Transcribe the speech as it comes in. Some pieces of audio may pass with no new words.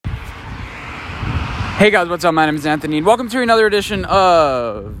Hey guys, what's up? My name is Anthony, and welcome to another edition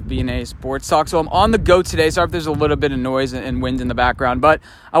of BNA Sports Talk. So I'm on the go today. Sorry if there's a little bit of noise and wind in the background, but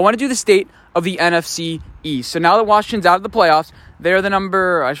I want to do the state of the NFC East. So now that Washington's out of the playoffs, they're the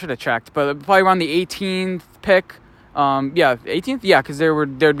number, I should have checked, but probably around the 18th pick. 18th? Yeah, because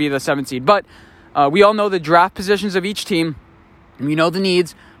there'd be the 7th seed. But we all know the draft positions of each team. We know the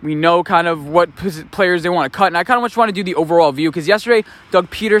needs. We know kind of what players they want to cut. And I kind of just want to do the overall view because yesterday, Doug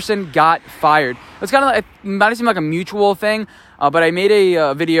Peterson got fired. It's kind of like, it might seem like a mutual thing, but I made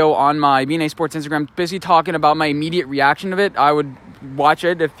a video on my BNA Sports Instagram basically talking about my immediate reaction of it. I would watch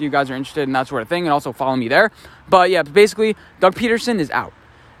it if you guys are interested in that sort of thing and also follow me there. But yeah, basically, Doug Peterson is out.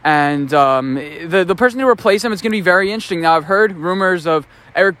 And the person to replace him is going to be very interesting. Now, I've heard rumors of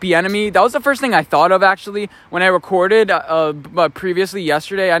Eric Bieniemy. That was the first thing I thought of, actually, when I recorded previously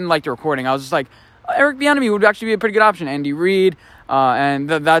yesterday. I didn't like the recording. I was just like, Eric Bieniemy would actually be a pretty good option. Andy Reid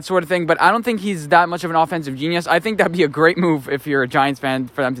and that sort of thing. But I don't think he's that much of an offensive genius. I think that'd be a great move if you're a Giants fan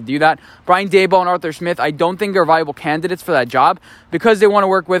for them to do that. Brian Daboll and Arthur Smith, I don't think they're viable candidates for that job because they want to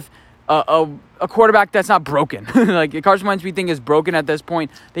work with a quarterback that's not broken. Like Carson Wentz, we think is broken at this point.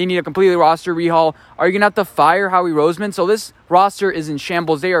 They need a completely roster rehaul. Are you going to have to fire Howie Roseman? So this roster is in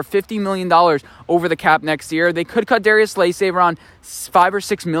shambles. They are $50 million over the cap next year. They could cut Darius Slay, save around $5 or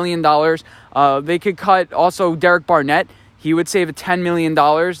 $6 million. They could cut also Derek Barnett. He would save $10 million.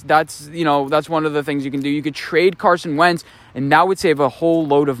 That's one of the things you can do. You could trade Carson Wentz, and that would save a whole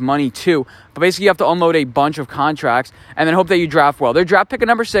load of money too. But basically, you have to unload a bunch of contracts and then hope that you draft well. Their draft pick at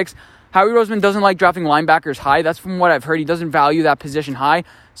number 6, Howie Roseman doesn't like drafting linebackers high. That's from what I've heard. He doesn't value that position high.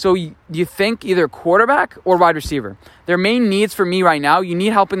 So you think either quarterback or wide receiver. Their main needs for me right now, you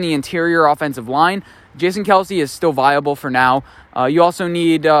need help in the interior offensive line. Jason Kelce is still viable for now. You also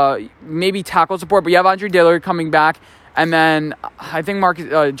need maybe tackle support, but you have Andre Dillard coming back. And then I think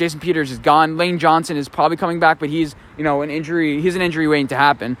Jason Peters is gone. Lane Johnson is probably coming back, but he's an injury. He's an injury waiting to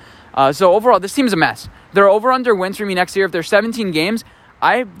happen. So overall, this team's a mess. Their over/under wins for me next year. If there's 17 games,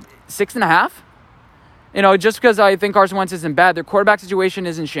 6.5. Just because I think Carson Wentz isn't bad. Their quarterback situation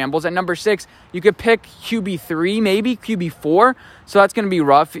is in shambles. At number 6, you could pick QB3, maybe QB4. So that's going to be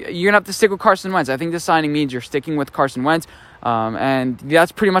rough. You're going to have to stick with Carson Wentz. I think this signing means you're sticking with Carson Wentz. And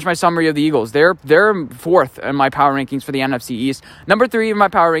that's pretty much my summary of the Eagles. They're 4th in my power rankings for the NFC East. Number 3 in my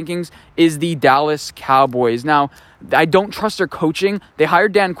power rankings is the Dallas Cowboys. Now, I don't trust their coaching. They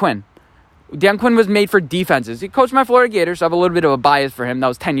hired Dan Quinn. Dan Quinn was made for defenses. He coached my Florida Gators, so I have a little bit of a bias for him. That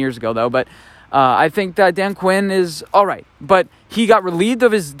was 10 years ago, though. But I think that Dan Quinn is all right. But he got relieved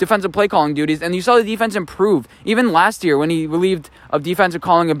of his defensive play calling duties, and you saw the defense improve. Even last year, when he relieved of defensive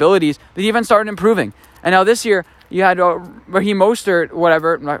calling abilities, the defense started improving. And now this year, you had Raheem Mostert,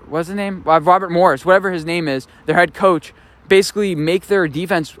 whatever, what's his name? Robert Morris, whatever his name is, their head coach, basically make their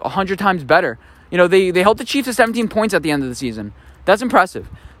defense 100 times better. They held the Chiefs to 17 points at the end of the season. That's impressive.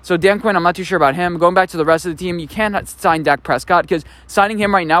 So Dan Quinn, I'm not too sure about him. Going back to the rest of the team, you can't sign Dak Prescott because signing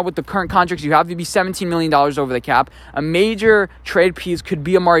him right now with the current contracts you have, you'd be $17 million over the cap. A major trade piece could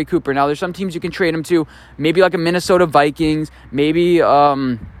be Amari Cooper. Now, there's some teams you can trade him to, maybe like a Minnesota Vikings, maybe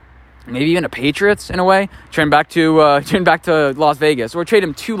even a Patriots in a way. Trade back to Las Vegas, or trade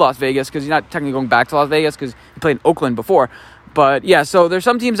him to Las Vegas because he's not technically going back to Las Vegas because he played in Oakland before. But yeah, so there's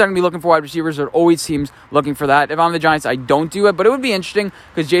some teams that are going to be looking for wide receivers. There are always teams looking for that. If I'm the Giants, I don't do it, but it would be interesting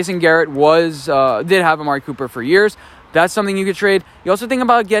because Jason Garrett did have Amari Cooper for years. That's something you could trade. You also think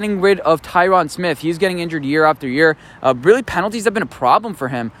about getting rid of Tyron Smith. He's getting injured year after year. Really, penalties have been a problem for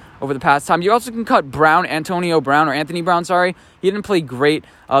him over the past time. You also can cut Anthony Brown, sorry. He didn't play great.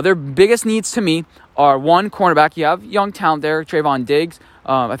 Their biggest needs to me are, one, cornerback. You have young talent there, Trayvon Diggs.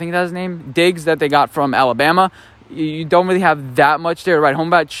 I think that's his name, Diggs, that they got from Alabama. You don't really have that much there to write home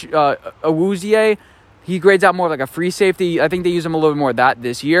about. Awuzie, he grades out more like a free safety. I think they use him a little bit more of that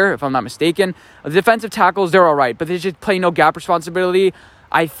this year, if I'm not mistaken. The defensive tackles, they're all right, but they just play no gap responsibility.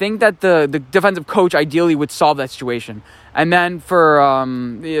 I think that the defensive coach ideally would solve that situation. And then for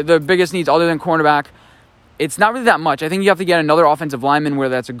the biggest needs other than cornerback, it's not really that much. I think you have to get another offensive lineman,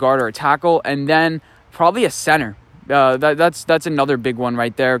 whether that's a guard or a tackle, and then probably a center. That's another big one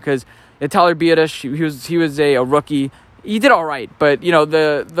right there because Tyler Biadasz, he was a rookie. He did all right, but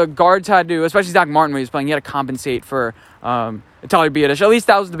the guards had to, especially Zach Martin when he was playing, he had to compensate for Tyler Biadasz. At least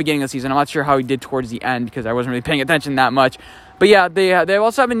that was the beginning of the season. I'm not sure how he did towards the end because I wasn't really paying attention that much. But yeah, they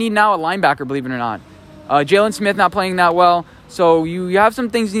also have a need now at linebacker, believe it or not. Jalen Smith not playing that well. So you have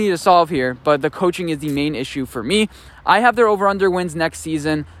some things you need to solve here, but the coaching is the main issue for me. I have their over-under wins next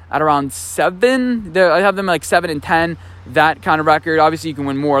season at around 7. I have them like 7-10, that kind of record. Obviously, you can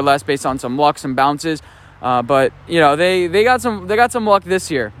win more or less based on some luck, some bounces. But they got some luck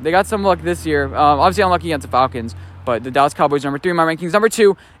this year. Obviously unlucky against the Falcons, but the Dallas Cowboys are number 3 in my rankings. Number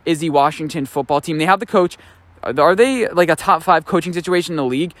 2 is the Washington football team. They have the coach. Are they like a top 5 coaching situation in the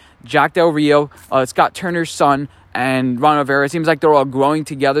league? Jack Del Rio, Scott Turner's son, and Ron Rivera. It seems like they're all growing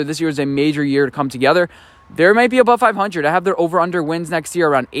together. This year is a major year to come together. There might be above 500. I have their over-under wins next year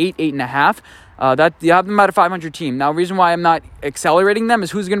around 8.5. That you have them at a 500 team. Now, the reason why I'm not accelerating them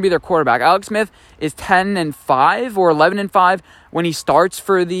is who's going to be their quarterback. Alex Smith is 10-5 or 11-5 when he starts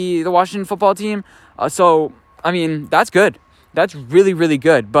for the Washington football team. So, I mean, that's good. That's really, really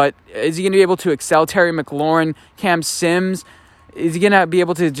good. But is he going to be able to excel? Terry McLaurin, Cam Sims, is he going to be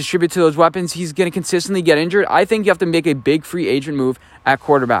able to distribute to those weapons? He's going to consistently get injured. I think you have to make a big free agent move at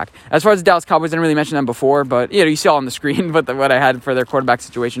quarterback. As far as the Dallas Cowboys, I didn't really mention them before, but you see all on the screen what I had for their quarterback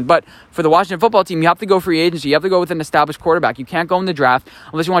situation. But for the Washington football team, you have to go free agency. You have to go with an established quarterback. You can't go in the draft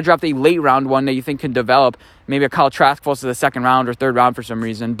unless you want to draft a late round one that you think can develop. Maybe a Kyle Trask falls to the 2nd round or 3rd round for some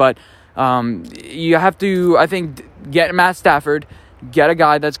reason. But you have to, I think, get Matt Stafford, get a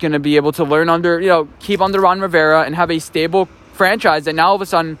guy that's going to be able to learn keep under Ron Rivera and have a stable franchise that now all of a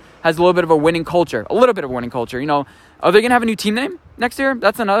sudden has a little bit of a winning culture. Are they going to have a new team name next year?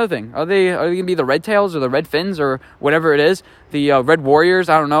 That's another thing. Are they going to be the Red Tails or the Red Fins or whatever it is? The Red Warriors?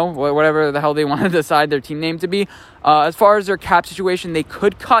 I don't know. Whatever the hell they want to decide their team name to be. As far as their cap situation, they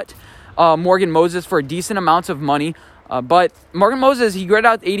could cut Morgan Moses for a decent amount of money. But Morgan Moses, he graded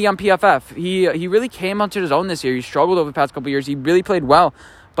out 80 on PFF. He really came onto his own this year. He struggled over the past couple of years. He really played well.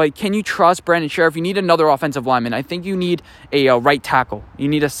 But can you trust Brandon Sheriff? You need another offensive lineman. I think you need a right tackle. You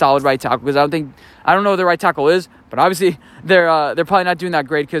need a solid right tackle because I don't know who the right tackle is, but obviously they're probably not doing that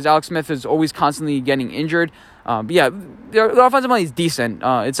great because Alex Smith is always constantly getting injured. But yeah, their offensive line is decent.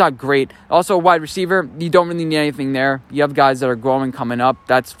 It's not great. Also, wide receiver, you don't really need anything there. You have guys that are growing, coming up.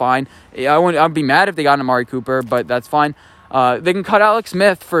 That's fine. I'd be mad if they got an Amari Cooper, but that's fine. They can cut Alex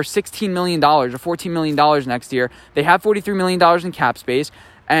Smith for $16 million or $14 million next year. They have $43 million in cap space.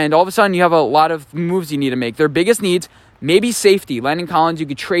 And all of a sudden, you have a lot of moves you need to make. Their biggest needs, maybe safety. Landon Collins, you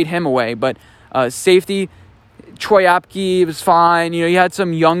could trade him away. But safety, Troy Apke was fine. You had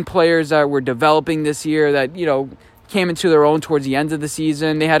some young players that were developing this year that, came into their own towards the end of the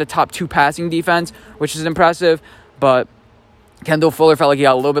season. They had a top 2 passing defense, which is impressive. But Kendall Fuller felt like he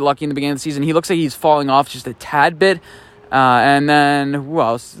got a little bit lucky in the beginning of the season. He looks like he's falling off just a tad bit. And then who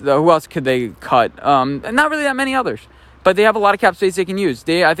else? Who else could they cut? Not really that many others. But they have a lot of cap space they can use.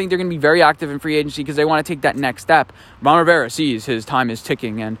 I think they're going to be very active in free agency because they want to take that next step. Ron Rivera sees his time is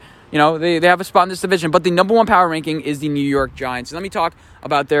ticking, and they have a spot in this division. But the number 1 power ranking is the New York Giants. So let me talk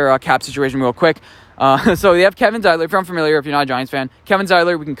about their cap situation real quick. So they have Kevin Zeitler. If you're unfamiliar, if you're not a Giants fan, Kevin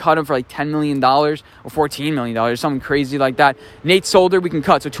Zeitler, we can cut him for like $10 million or $14 million, something crazy like that. Nate Solder, we can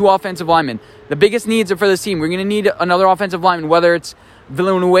cut. So 2 offensive linemen. The biggest needs are for this team. We're going to need another offensive lineman, whether it's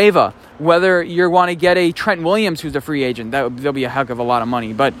Villanueva, whether you want to get a Trent Williams who's a free agent. There'll be a heck of a lot of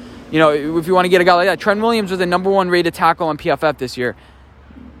money. But, if you want to get a guy like that, Trent Williams was the number 1 rated tackle on PFF this year.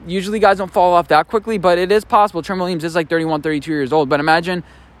 Usually guys don't fall off that quickly, but it is possible. Trent Williams is like 31, 32 years old. But imagine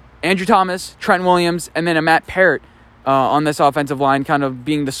Andrew Thomas, Trent Williams, and then a Matt Parrott on this offensive line kind of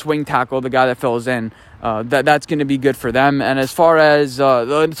being the swing tackle, the guy that fills in. That's going to be good for them. And as far as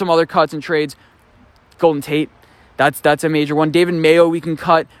some other cuts and trades, Golden Tate, that's a major one. David Mayo we can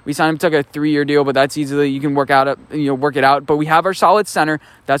cut. We signed him to like a 3-year deal, but that's easily you can work it out. But we have our solid center.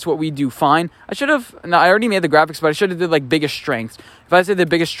 That's what we do fine. I already made the graphics, but I should have did like biggest strengths. If I say the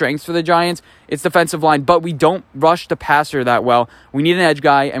biggest strengths for the Giants, it's defensive line, but we don't rush the passer that well. We need an edge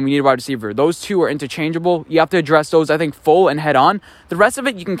guy and we need a wide receiver. Those 2 are interchangeable. You have to address those, I think, full and head on. The rest of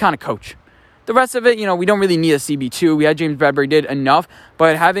it, you can kind of coach. The rest of it, we don't really need a CB2. We had James Bradbury did enough,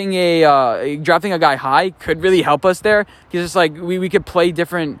 but having drafting a guy high could really help us there. Because it's like we could play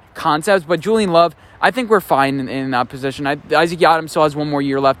different concepts. But Julian Love, I think we're fine in that position. Isaac Yiadom still has 1 more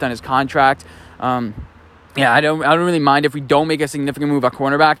year left on his contract. I don't really mind if we don't make a significant move at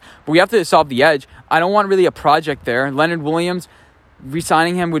cornerback, but we have to solve the edge. I don't want really a project there. Leonard Williams,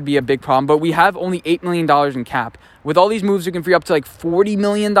 re-signing him would be a big problem, but we have only $8 million in cap. With all these moves, we can free up to like $40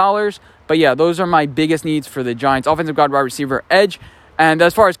 million. But yeah, those are my biggest needs for the Giants. Offensive guard, wide receiver, edge. And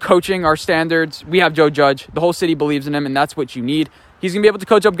as far as coaching, our standards, we have Joe Judge. The whole city believes in him, and that's what you need. He's going to be able to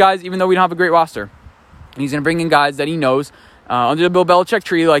coach up guys even though we don't have a great roster. He's going to bring in guys that he knows. Under the Bill Belichick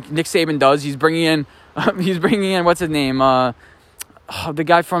tree, like Nick Saban does, he's bringing in, what's his name? the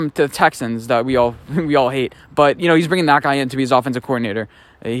guy from the Texans that we all hate. But, he's bringing that guy in to be his offensive coordinator.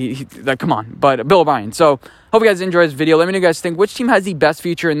 Come on. But Bill O'Brien. So, hope you guys enjoy this video. Let me know what you guys think. Which team has the best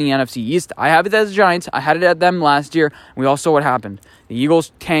future in the NFC East? I have it as the Giants. I had it at them last year. We all saw what happened. The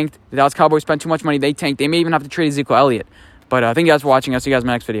Eagles tanked. The Dallas Cowboys spent too much money. They tanked. They may even have to trade Ezekiel Elliott. But thank you guys for watching. I'll see you guys in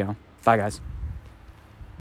my next video. Bye, guys.